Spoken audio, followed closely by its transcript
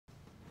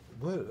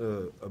What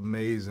an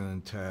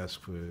amazing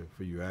task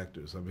for you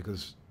actors. I mean,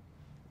 because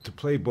to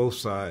play both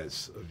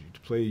sides of you, to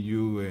play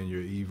you and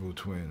your evil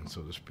twin,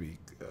 so to speak,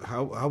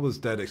 how was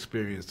that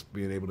experience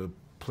being able to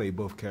play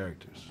both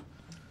characters?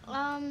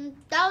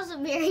 That was a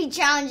very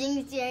challenging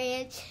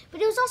experience,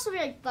 but it was also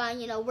very fun,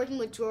 you know, working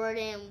with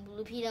Jordan,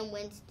 Lupita, and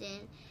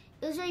Winston.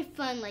 It was very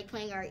fun, like,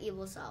 playing our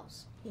evil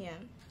selves. Yeah,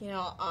 you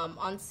know,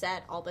 on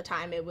set all the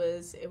time, it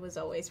was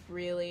always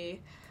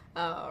really,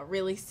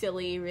 really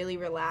silly, really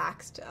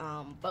relaxed,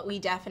 but we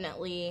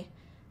definitely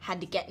had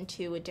to get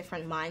into a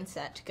different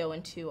mindset to go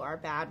into our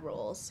bad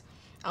roles,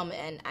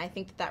 and I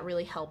think that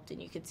really helped,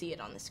 and you could see it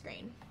on the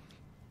screen.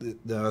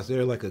 Now, is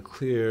there like a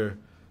clear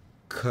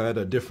cut,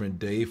 a different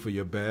day for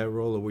your bad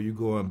role, or were you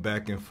going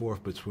back and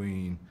forth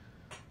between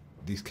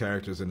these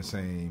characters in the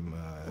same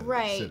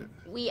right. city?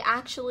 We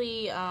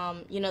actually,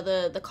 you know,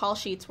 the call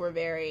sheets were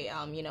very,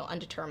 you know,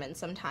 undetermined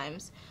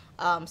sometimes.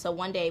 So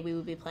one day we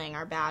would be playing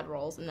our bad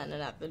roles, and then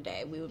another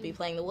day we would be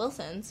playing the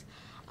Wilsons,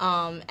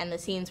 and the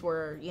scenes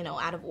were, you know,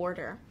 out of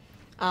order.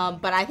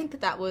 But I think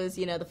that was,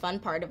 you know, the fun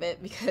part of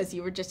it, because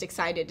you were just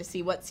excited to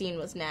see what scene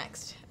was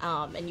next,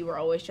 and you were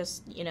always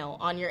just, you know,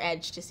 on your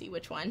edge to see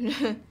which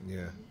one.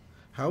 Yeah.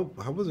 How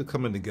was it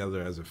coming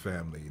together as a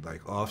family,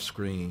 like off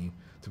screen,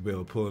 to be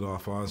able to pull it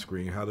off on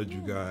screen? How did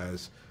you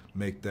guys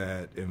make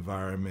that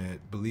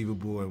environment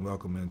believable and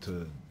welcoming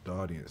to the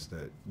audience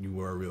that you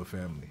were a real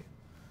family?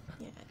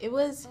 Yeah, it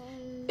was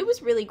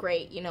really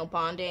great, you know,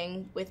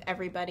 bonding with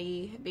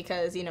everybody,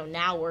 because, you know,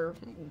 now we're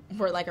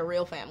like a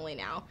real family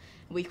now.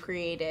 We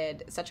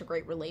created such a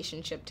great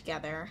relationship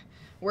together.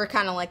 We're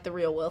kind of like the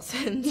real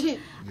Wilsons.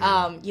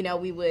 Yeah. You know,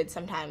 we would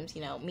sometimes,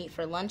 you know, meet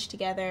for lunch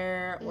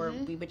together, or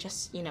we would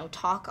just, you know,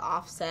 talk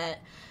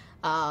offset.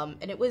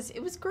 And it was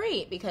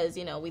great, because,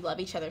 you know, we love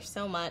each other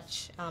so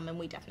much, and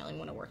we definitely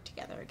want to work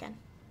together again.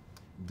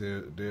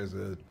 There's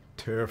a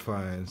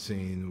terrifying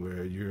scene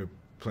where you're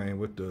playing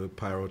with the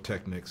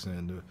pyrotechnics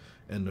and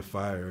the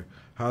fire.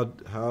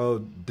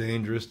 How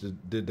dangerous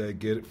did that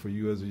get for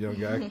you as a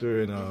young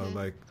actor, and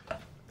like,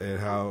 and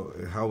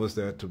how was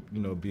that to,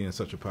 you know, be in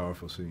such a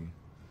powerful scene?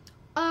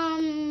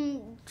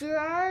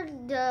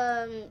 Gerard,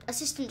 the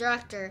assistant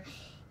director,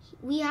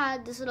 we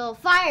had this little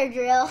fire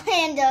drill,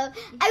 and I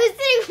was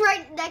sitting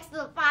right next to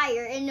the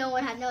fire, and no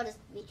one had noticed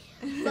me.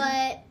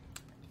 But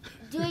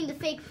doing the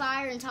fake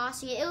fire and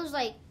tossing it, it was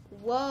like,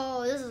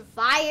 whoa, this is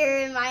fire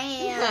in my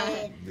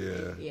hand.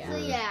 Yeah. So,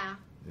 yeah.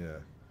 Yeah.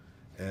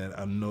 And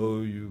I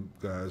know you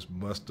guys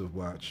must have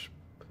watched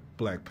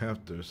Black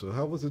Panther. So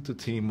how was it to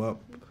team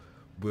up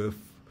with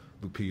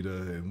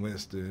Lupita and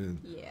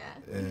Winston? Yeah.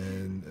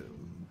 And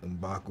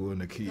Baku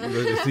and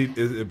Nakia?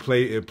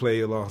 It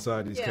play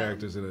alongside these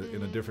characters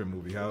in a different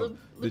movie. How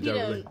did y'all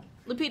relate?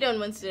 Lupita and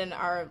Winston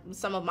are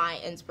some of my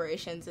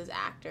inspirations as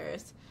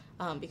actors,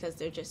 because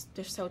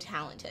they're so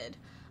talented.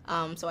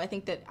 So I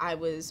think that I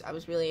was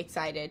really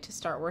excited to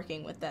start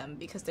working with them,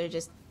 because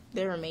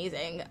they're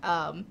amazing,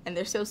 and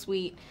they're so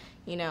sweet.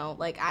 You know,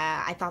 like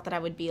I thought that I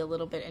would be a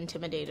little bit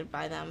intimidated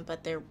by them,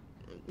 but they're,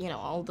 you know,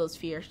 all those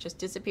fears just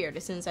disappeared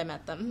as soon as I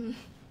met them.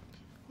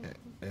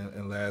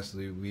 And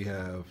lastly, we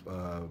have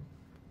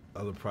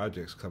other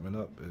projects coming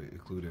up,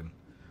 including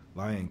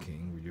Lion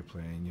King, where you're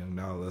playing young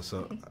Nala.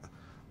 So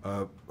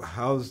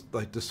how's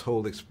like this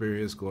whole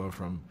experience going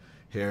from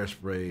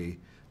Hairspray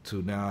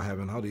to now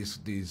having all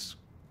these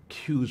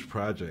huge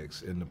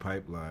projects in the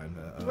pipeline?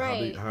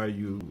 Right. How are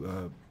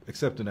you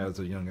accepting that as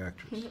a young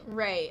actress?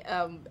 Right.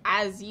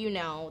 As you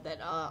know,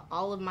 that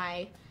all of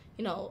my,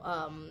 you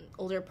know,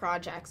 older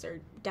projects are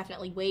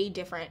definitely way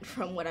different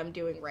from what I'm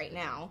doing right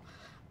now.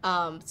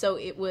 So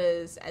it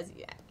was, as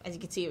you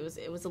can see,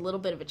 it was a little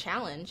bit of a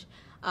challenge.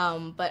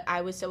 But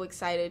I was so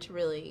excited to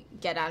really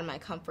get out of my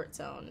comfort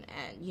zone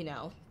and, you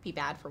know, be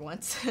bad for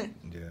once.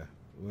 Yeah.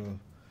 Well,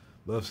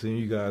 love seeing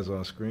you guys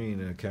on screen,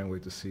 and can't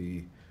wait to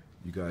see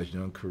you guys'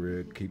 young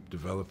career keep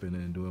developing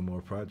and doing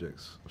more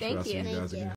projects. Thank you. See you guys again.